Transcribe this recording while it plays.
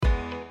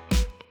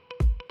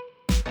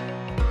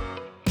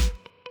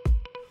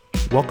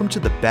Welcome to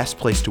the Best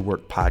Place to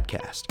Work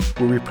podcast,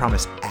 where we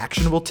promise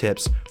actionable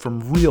tips from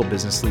real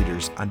business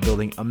leaders on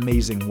building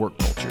amazing work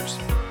cultures.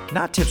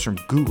 Not tips from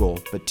Google,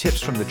 but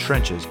tips from the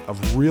trenches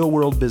of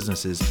real-world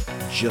businesses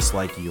just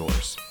like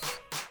yours.